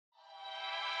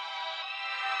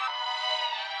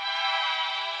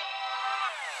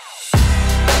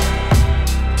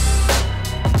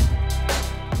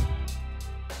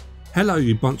Hello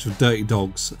you bunch of dirty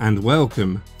dogs, and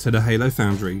welcome to the Halo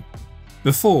Foundry.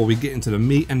 Before we get into the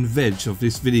meat and veg of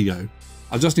this video,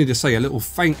 I just need to say a little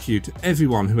thank you to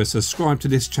everyone who has subscribed to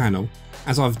this channel,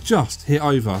 as I've just hit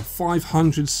over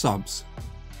 500 subs.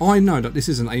 I know that this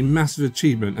isn't a massive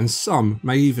achievement and some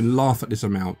may even laugh at this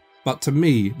amount, but to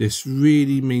me this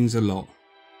really means a lot.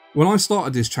 When I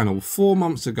started this channel 4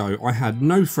 months ago, I had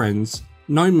no friends,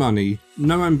 no money,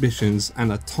 no ambitions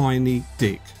and a tiny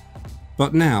dick.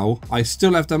 But now I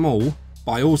still have them all,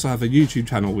 but I also have a YouTube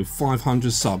channel with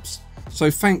 500 subs.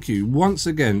 So thank you once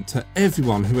again to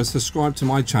everyone who has subscribed to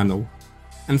my channel.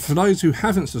 And for those who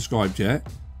haven't subscribed yet,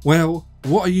 well,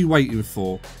 what are you waiting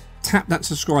for? Tap that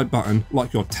subscribe button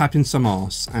like you're tapping some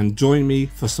arse and join me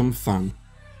for some fun.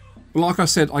 But like I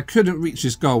said, I couldn't reach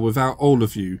this goal without all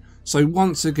of you. So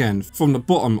once again, from the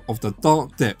bottom of the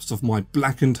dark depths of my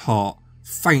blackened heart,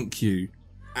 thank you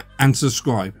and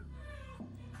subscribe.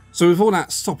 So with all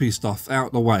that soppy stuff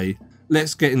out the way,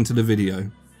 let's get into the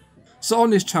video. So on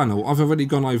this channel I've already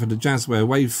gone over the Jazwares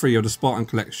Wave 3 of the Spartan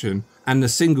collection and the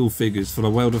single figures for the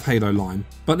World of Halo line,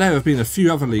 but there have been a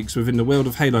few other leaks within the World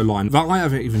of Halo line that I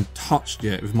haven't even touched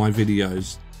yet with my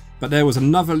videos. But there was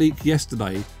another leak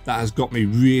yesterday that has got me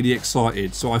really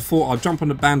excited, so I thought I'd jump on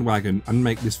the bandwagon and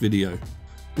make this video.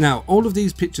 Now all of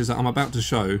these pictures that I'm about to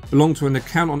show belong to an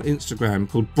account on Instagram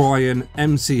called Brian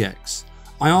MCX.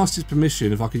 I asked his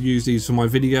permission if I could use these for my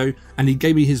video and he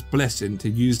gave me his blessing to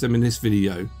use them in this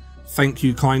video. Thank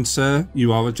you kind sir,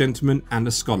 you are a gentleman and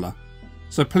a scholar.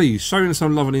 So please show him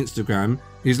some love on Instagram,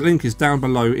 his link is down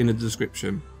below in the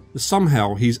description. But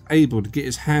somehow he's able to get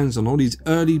his hands on all these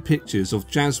early pictures of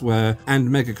Jazwares and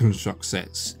Mega Construct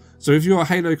sets. So if you're a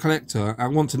Halo collector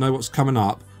and want to know what's coming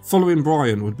up, following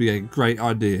Brian would be a great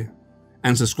idea.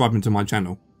 And subscribing to my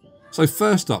channel. So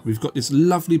first up we've got this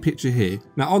lovely picture here.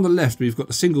 Now on the left we've got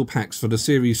the single packs for the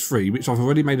Series 3, which I've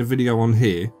already made a video on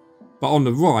here. But on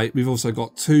the right we've also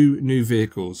got 2 new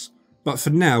vehicles. But for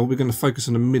now we're going to focus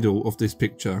on the middle of this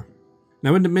picture.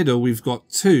 Now in the middle we've got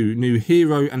 2 new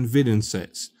hero and villain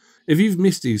sets. If you've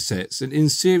missed these sets, then in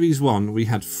Series 1 we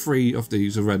had 3 of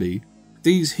these already.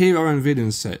 These hero and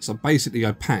villain sets are basically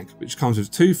a pack which comes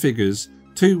with 2 figures,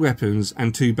 2 weapons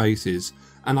and 2 bases.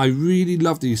 And I really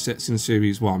love these sets in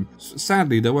Series 1.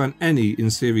 Sadly there weren't any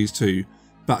in Series 2,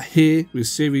 but here with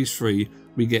Series 3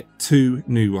 we get 2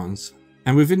 new ones.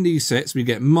 And within these sets we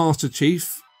get Master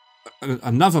Chief,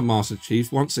 another Master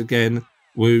Chief, once again,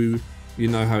 woo, you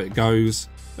know how it goes.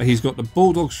 But he's got the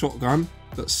Bulldog shotgun,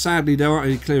 but sadly there aren't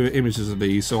any clearer images of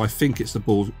these, so I think it's the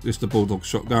Bulldog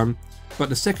shotgun. But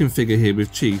the second figure here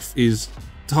with Chief is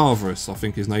Jazwares, I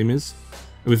think his name is,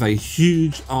 with a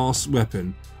huge ass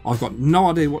weapon. I've got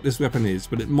no idea what this weapon is,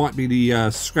 but it might be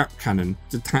the scrap cannon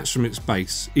detached from its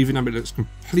base, even though it looks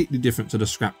completely different to the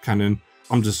scrap cannon.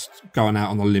 I'm just going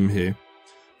out on a limb here.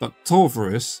 But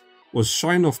Jazwares was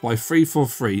shown off by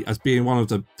 343 as being one of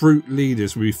the brute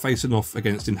leaders we'll be facing off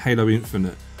against in Halo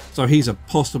Infinite. So he's a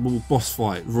possible boss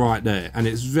fight right there, and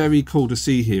it's very cool to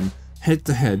see him head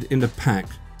to head in the pack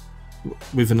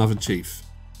with another chief.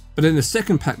 But then the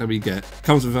second pack that we get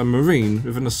comes with a Marine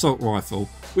with an assault rifle,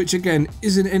 which again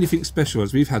isn't anything special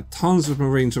as we've had tons of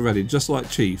Marines already just like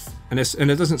Chief, and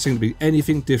there doesn't seem to be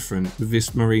anything different with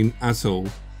this Marine at all.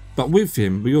 But with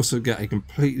him we also get a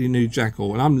completely new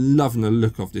Jackal, and I'm loving the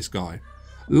look of this guy.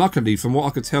 Luckily, from what I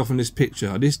could tell from this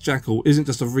picture, this Jackal isn't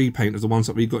just a repaint of the ones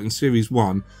that we got in Series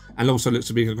 1 and also looks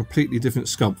to be a completely different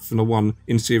sculpt from the one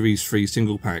in Series 3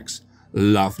 single packs.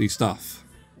 Lovely stuff.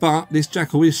 But this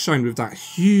Jackal is shown with that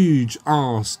huge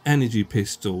arse energy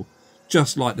pistol,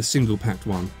 just like the single packed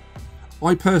one.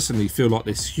 I personally feel like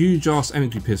this huge arse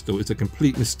energy pistol is a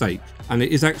complete mistake, and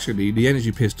it is actually the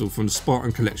energy pistol from the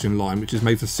Spartan collection line, which is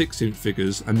made for 6-inch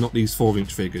figures and not these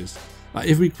 4-inch figures.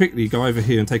 If we quickly go over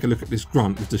here and take a look at this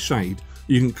grunt with the shade,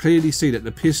 you can clearly see that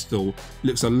the pistol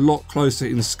looks a lot closer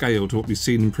in scale to what we've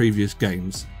seen in previous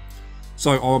games.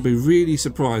 So I'll be really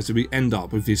surprised if we end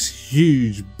up with this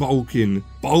huge, bulking,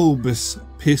 bulbous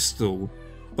pistol.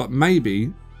 But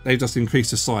maybe they've just increased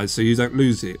the size so you don't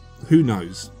lose it. Who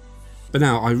knows? But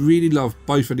now, I really love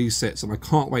both of these sets and I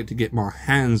can't wait to get my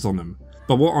hands on them.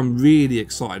 But what I'm really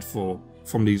excited for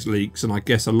from these leaks, and I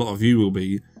guess a lot of you will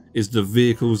be, is the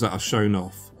vehicles that are shown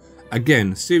off.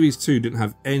 Again, Series 2 didn't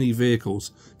have any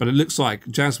vehicles, but it looks like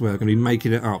Jazwares are going to be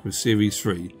making it up with Series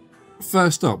 3.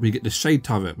 First up we get the Shade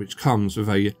Turret, which comes with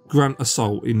a Grunt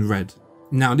Assault in red.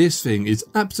 Now this thing is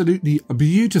absolutely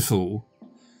beautiful.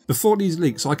 Before these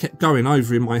leaks I kept going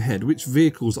over in my head which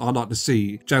vehicles I'd like to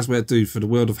see Jazwares do for the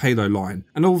World of Halo line,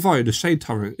 and although the Shade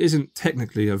Turret isn't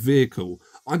technically a vehicle,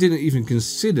 I didn't even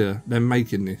consider them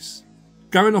making this.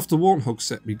 Going off the Warthog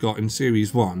set we got in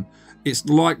Series 1, It's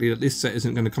likely that this set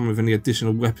isn't going to come with any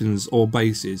additional weapons or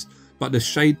bases, but the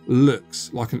shade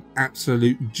looks like an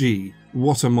absolute G.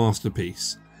 What a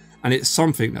masterpiece. And it's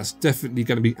something that's definitely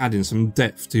going to be adding some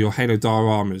depth to your Halo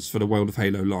dioramas for the World of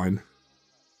Halo line.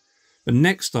 But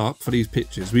next up for these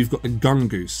pictures, we've got the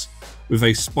Gungoose with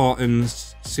a Spartan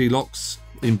Celox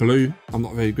in blue. I'm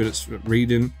not very good at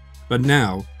reading, but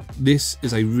now this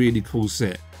is a really cool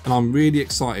set and I'm really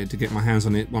excited to get my hands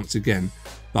on it once again.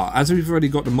 But as we've already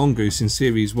got the Mongoose in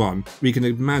Series 1, we can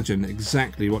imagine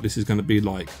exactly what this is going to be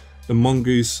like. The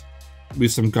Mongoose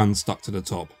with some guns stuck to the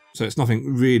top. So it's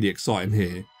nothing really exciting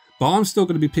here. But I'm still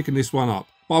going to be picking this one up.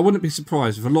 But I wouldn't be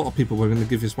surprised if a lot of people were going to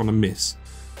give this one a miss.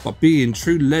 But being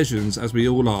true legends as we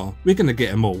all are, we're going to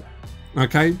get them all.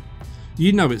 Okay?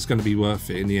 You know it's going to be worth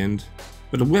it in the end.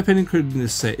 But the weapon included in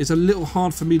this set is a little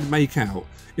hard for me to make out.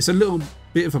 It's a little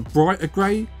bit of a brighter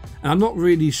grey, and I'm not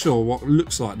really sure what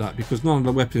looks like that because none of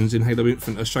the weapons in Halo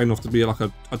Infinite are shown off to be like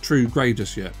a true grey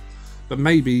just yet. But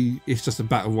maybe it's just a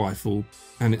battle rifle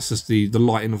and it's just the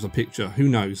lighting of the picture, who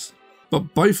knows.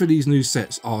 But both of these new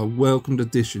sets are a welcomed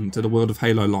addition to the World of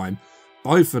Halo line.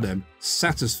 Both of them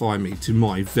satisfy me to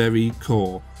my very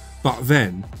core. But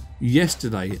then,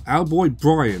 yesterday, our boy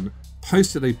Brian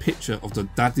posted a picture of the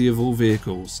daddy of all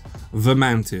vehicles, the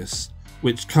Mantis,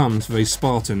 which comes with a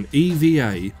Spartan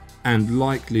EVA and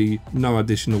likely no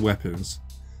additional weapons.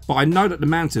 But I know that the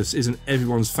Mantis isn't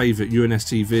everyone's favourite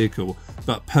UNSC vehicle,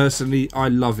 but personally I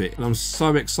love it and I'm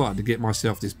so excited to get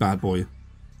myself this bad boy.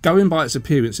 Going by its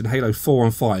appearance in Halo 4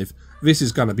 and 5, this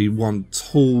is going to be one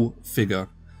tall figure.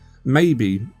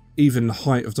 Maybe even the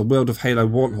height of the World of Halo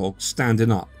Warthog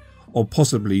standing up, or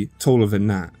possibly taller than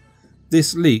that.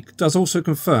 This leak does also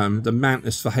confirm the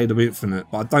Mantis for Halo Infinite,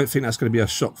 but I don't think that's going to be a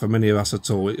shock for many of us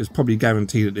at all. It is probably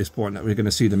guaranteed at this point that we're going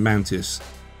to see the Mantis.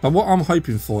 But what I'm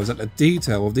hoping for is that the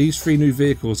detail of these three new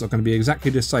vehicles are going to be exactly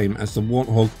the same as the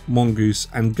Warthog, Mongoose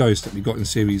and Ghost that we got in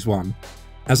Series 1.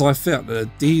 As I felt that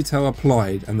the detail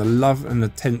applied and the love and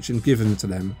attention given to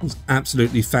them was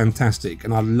absolutely fantastic,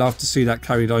 and I'd love to see that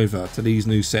carried over to these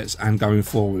new sets and going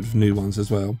forward with new ones as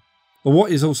well. But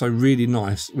what is also really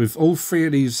nice with all three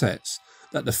of these sets,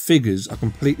 that the figures are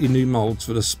completely new moulds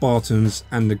for the Spartans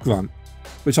and the Grunt,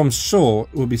 which I'm sure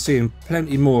we'll be seeing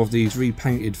plenty more of these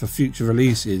repainted for future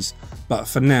releases, but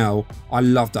for now I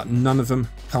love that none of them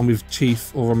come with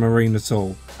Chief or a Marine at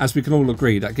all, as we can all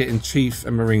agree that getting Chief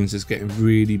and Marines is getting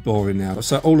really boring now,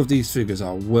 so all of these figures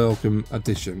are a welcome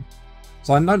addition.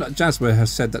 So I know that Jazwares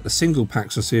has said that the single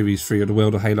packs for Series 3 of the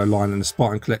World of Halo line and the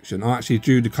Spartan collection are actually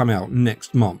due to come out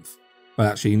next month, well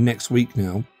actually next week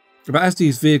now. But as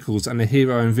these vehicles and the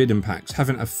Hero and Villain packs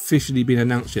haven't officially been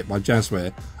announced yet by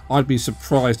Jazwares, I'd be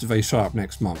surprised if they show up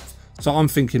next month. So I'm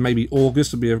thinking maybe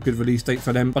August would be a good release date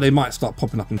for them, but they might start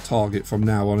popping up in Target from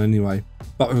now on anyway.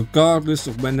 But regardless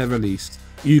of when they're released,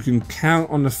 you can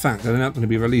count on the fact that they're not going to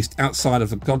be released outside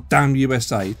of the goddamn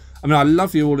USA. I mean, I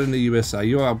love you all in the USA,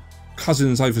 you are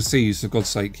cousins overseas for God's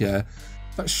sake, yeah.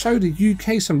 But show the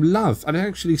UK some love, and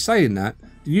actually saying that,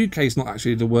 the UK is not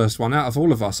actually the worst one out of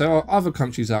all of us. There are other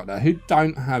countries out there who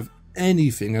don't have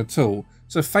anything at all.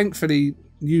 So thankfully,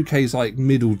 UK's like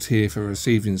middle tier for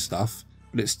receiving stuff,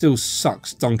 but it still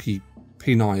sucks donkey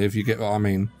peni if you get what I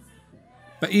mean.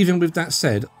 But even with that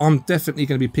said, I'm definitely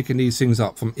going to be picking these things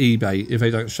up from eBay if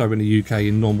they don't show in the UK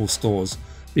in normal stores,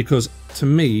 because to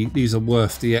me, these are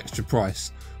worth the extra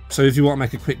price. So if you want to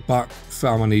make a quick buck,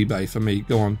 throw them on eBay for me,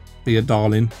 go on, be a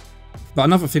darling. But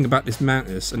another thing about this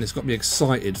Mantis, and it's got me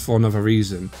excited for another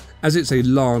reason, as it's a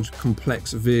large,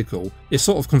 complex vehicle, it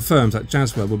sort of confirms that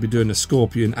Jazwares will be doing the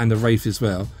Scorpion and the Wraith as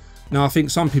well. Now I think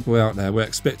some people out there were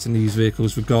expecting these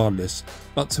vehicles regardless,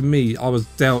 but to me I was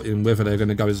doubting whether they're going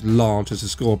to go as large as the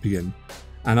Scorpion.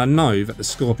 And I know that the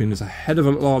Scorpion is a hell of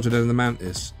a lot larger than the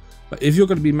Mantis, but if you're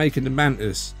going to be making the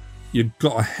Mantis, you've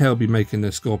got to hell be making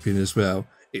the Scorpion as well.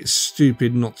 It's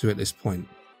stupid not to at this point.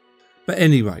 But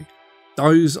anyway,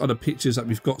 those are the pictures that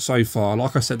we've got so far.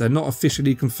 Like I said, they're not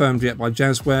officially confirmed yet by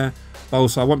Jazwares, but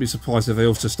also I won't be surprised if they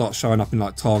also start showing up in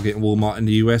like Target and Walmart in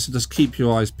the US, so just keep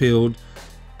your eyes peeled.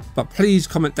 But please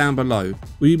comment down below,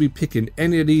 will you be picking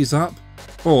any of these up,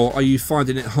 or are you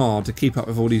finding it hard to keep up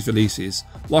with all these releases?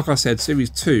 Like I said, Series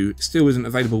 2 still isn't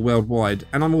available worldwide,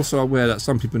 and I'm also aware that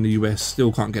some people in the US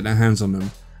still can't get their hands on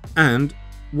them. And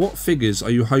what figures are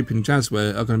you hoping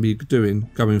Jazwares are going to be doing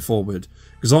going forward?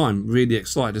 Because I'm really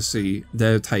excited to see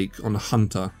their take on the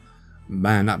Hunter.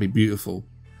 Man, that'd be beautiful.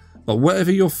 But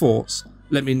whatever your thoughts,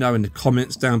 let me know in the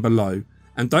comments down below.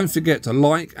 And don't forget to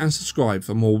like and subscribe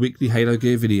for more weekly Halo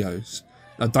gear videos.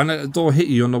 Now don't let the door hit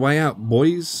you on the way out,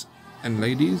 boys and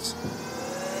ladies.